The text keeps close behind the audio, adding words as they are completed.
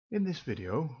In this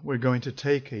video, we're going to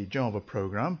take a Java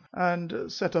program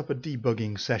and set up a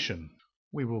debugging session.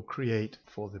 We will create,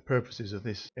 for the purposes of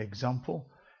this example,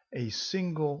 a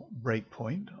single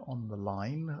breakpoint on the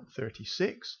line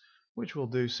 36, which we'll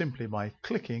do simply by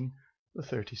clicking the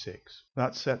 36.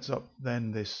 That sets up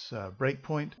then this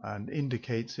breakpoint and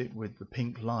indicates it with the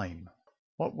pink line.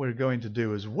 What we're going to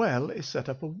do as well is set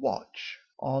up a watch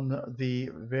on the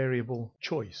variable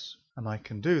choice. And I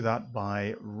can do that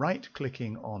by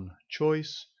right-clicking on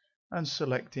choice and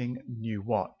selecting new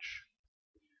watch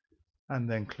and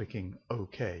then clicking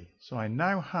OK. So I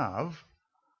now have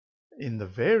in the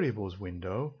variables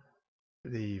window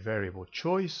the variable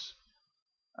choice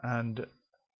and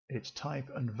its type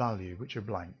and value, which are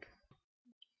blank.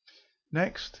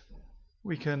 Next,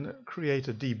 we can create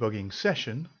a debugging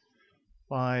session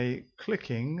by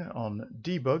clicking on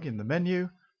debug in the menu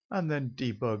and then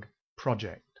debug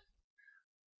project.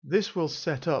 This will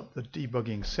set up the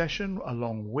debugging session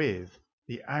along with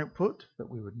the output that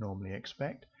we would normally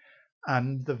expect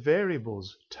and the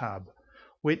variables tab,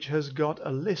 which has got a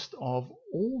list of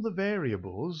all the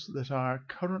variables that are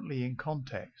currently in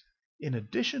context. In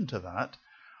addition to that,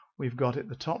 we've got at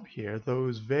the top here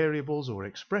those variables or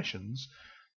expressions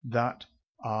that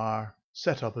are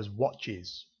set up as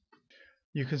watches.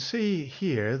 You can see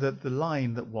here that the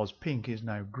line that was pink is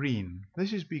now green.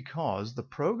 This is because the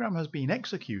program has been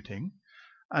executing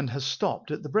and has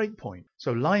stopped at the breakpoint.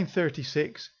 So line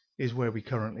 36 is where we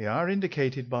currently are,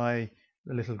 indicated by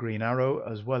the little green arrow,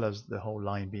 as well as the whole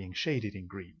line being shaded in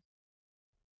green.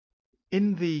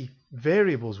 In the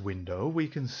variables window, we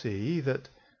can see that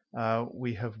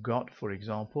we have got, for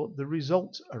example, the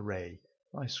results array.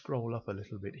 If I scroll up a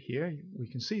little bit here, we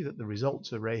can see that the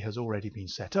results array has already been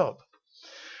set up.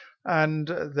 And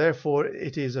therefore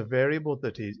it is a variable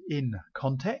that is in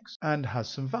context and has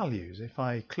some values. If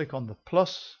I click on the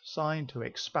plus sign to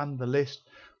expand the list,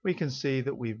 we can see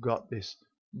that we've got this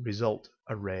result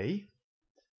array,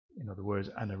 in other words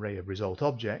an array of result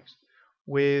objects,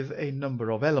 with a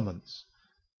number of elements.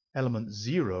 Element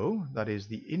 0, that is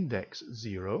the index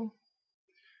 0,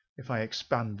 if I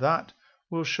expand that,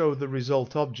 will show the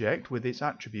result object with its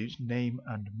attributes name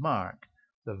and mark.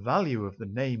 The value of the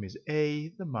name is A,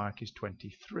 the mark is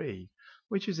 23,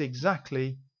 which is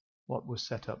exactly what was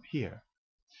set up here.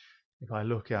 If I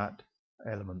look at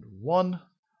element 1,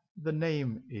 the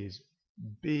name is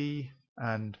B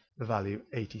and the value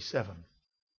 87.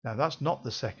 Now that's not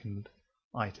the second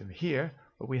item here,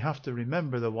 but we have to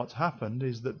remember that what's happened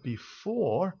is that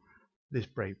before this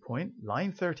breakpoint,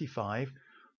 line 35,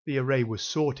 the array was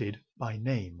sorted by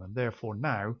name, and therefore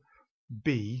now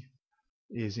B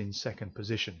is in second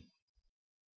position.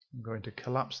 I'm going to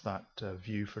collapse that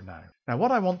view for now. Now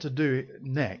what I want to do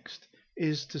next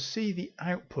is to see the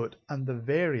output and the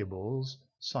variables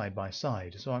side by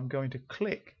side. So I'm going to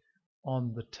click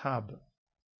on the tab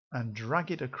and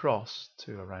drag it across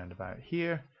to around about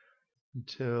here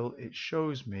until it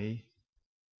shows me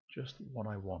just what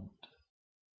I want.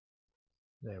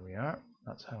 There we are.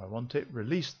 That's how I want it.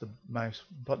 Release the mouse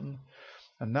button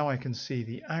and now I can see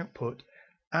the output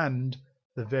and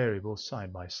the variables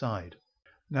side by side.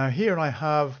 Now here I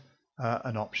have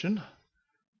an option.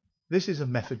 This is a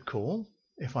method call.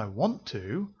 If I want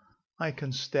to, I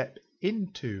can step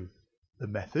into the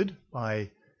method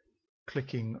by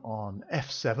clicking on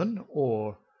F7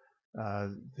 or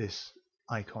this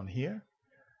icon here,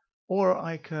 or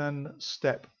I can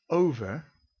step over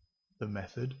the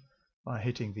method by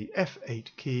hitting the F8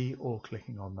 key or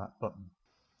clicking on that button.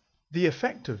 The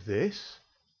effect of this,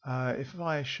 if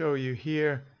I show you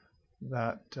here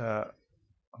that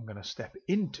I'm going to step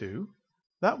into,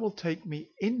 that will take me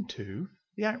into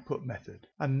the output method.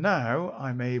 And now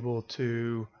I'm able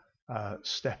to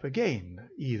step again,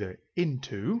 either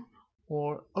into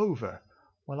or over.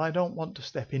 Well, I don't want to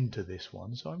step into this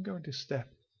one, so I'm going to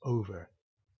step over.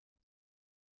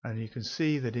 And you can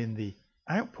see that in the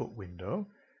output window,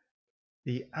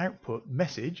 the output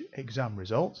message, exam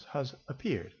results, has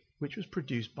appeared, which was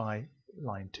produced by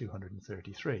line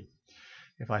 233.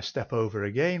 If I step over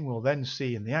again, we'll then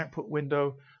see in the output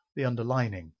window the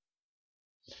underlining.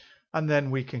 And then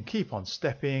we can keep on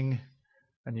stepping,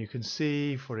 and you can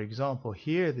see, for example,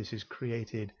 here this is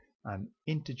created an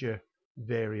integer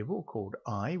variable called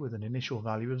I with an initial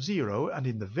value of 0, and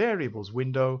in the variables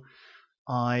window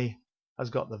I has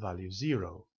got the value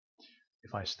 0.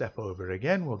 If I step over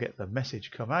again, we'll get the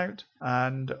message come out,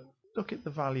 and look at the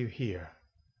value here.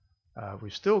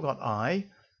 We've still got I.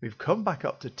 We've come back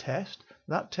up to test.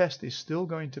 That test is still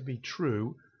going to be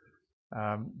true,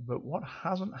 but what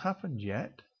hasn't happened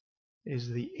yet is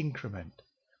the increment.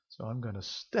 So I'm going to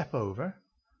step over,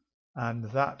 and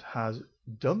that has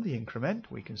done the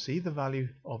increment, we can see the value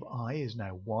of I is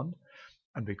now 1,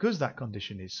 and because that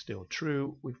condition is still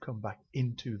true, we've come back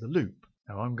into the loop.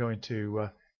 Now I'm going to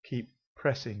keep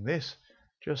pressing this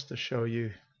just to show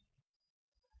you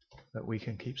that we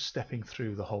can keep stepping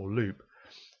through the whole loop,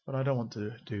 but I don't want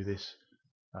to do this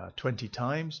 20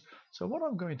 times. So what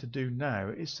I'm going to do now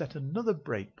is set another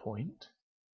breakpoint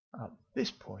at this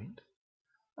point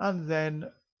and then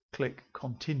click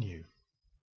continue,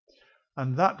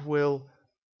 and that will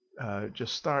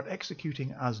just start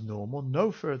executing as normal,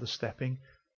 no further stepping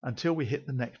until we hit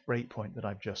the next breakpoint that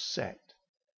I've just set.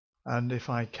 And if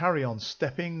I carry on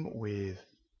stepping with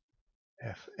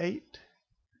F8,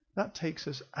 that takes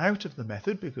us out of the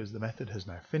method because the method has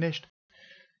now finished,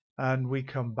 and we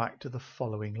come back to the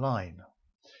following line.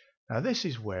 Now this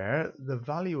is where the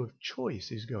value of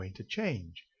choice is going to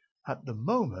change. At the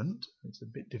moment, it's a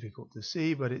bit difficult to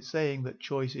see, but it's saying that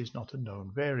choice is not a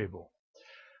known variable.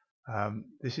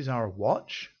 This is our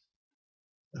watch.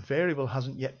 The variable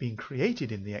hasn't yet been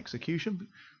created in the execution.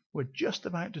 We're just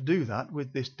about to do that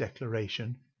with this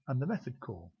declaration and the method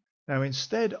call. Now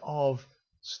instead of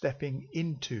stepping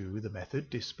into the method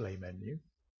display menu,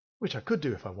 which I could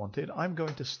do if I wanted, I'm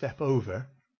going to step over,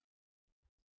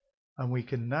 and we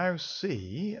can now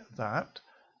see that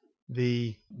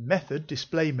the method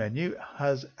display menu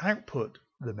has output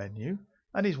the menu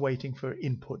and is waiting for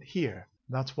input here.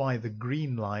 That's why the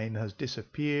green line has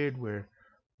disappeared. We're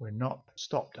not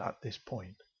stopped at this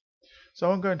point.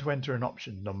 So I'm going to enter an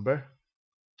option number.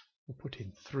 We'll put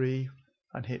in 3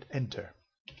 and hit enter.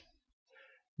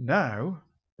 Now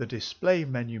the display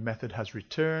menu method has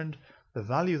returned. The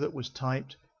value that was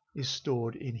typed is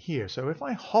stored in here. So if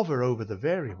I hover over the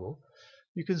variable,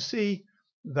 you can see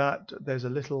that there's a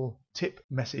little tip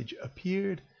message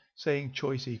appeared saying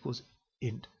choice equals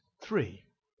int 3.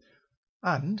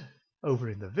 And over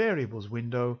in the variables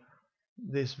window,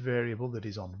 this variable that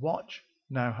is on watch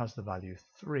now has the value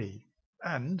 3.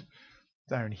 And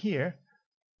down here,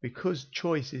 because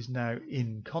choice is now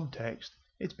in context,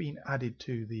 it's been added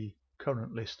to the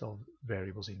current list of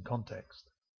variables in context.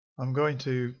 I'm going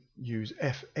to use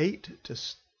F8 to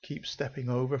keep stepping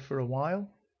over for a while.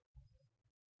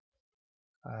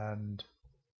 And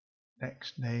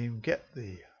next name, get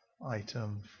the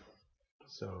item.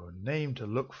 So name to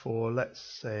look for, let's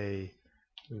say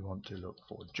we want to look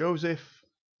for Joseph.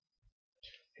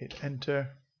 Hit enter.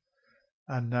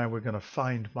 And now we're going to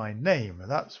find my name.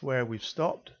 That's where we've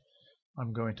stopped.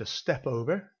 I'm going to step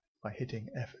over by hitting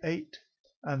F8.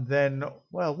 And then,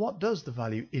 well, what does the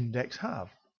value index have?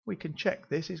 We can check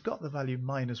this. It's got the value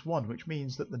 -1, which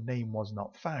means that the name was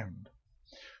not found.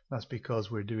 That's because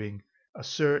we're doing a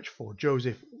search for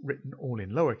Joseph written all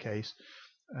in lowercase,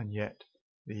 and yet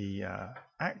the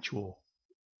actual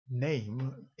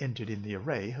name entered in the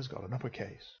array has got an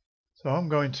uppercase. So I'm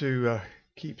going to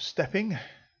keep stepping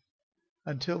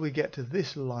until we get to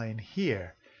this line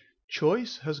here.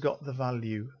 Choice has got the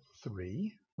value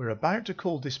 3. We're about to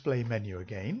call display menu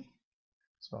again,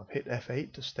 so I've hit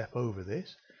F8 to step over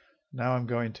this. Now I'm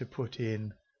going to put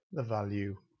in the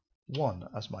value 1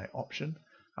 as my option,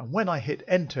 and when I hit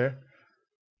enter,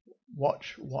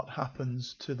 watch what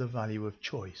happens to the value of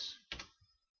choice.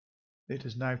 It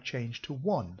has now changed to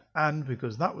 1, and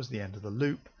because that was the end of the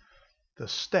loop, the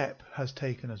step has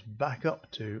taken us back up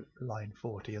to line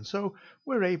 40, and so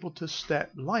we're able to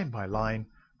step line by line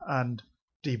and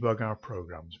debug our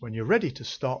programs. When you're ready to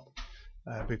stop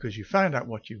because you found out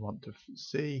what you want to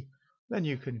see, then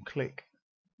you can click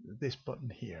this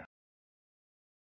button here.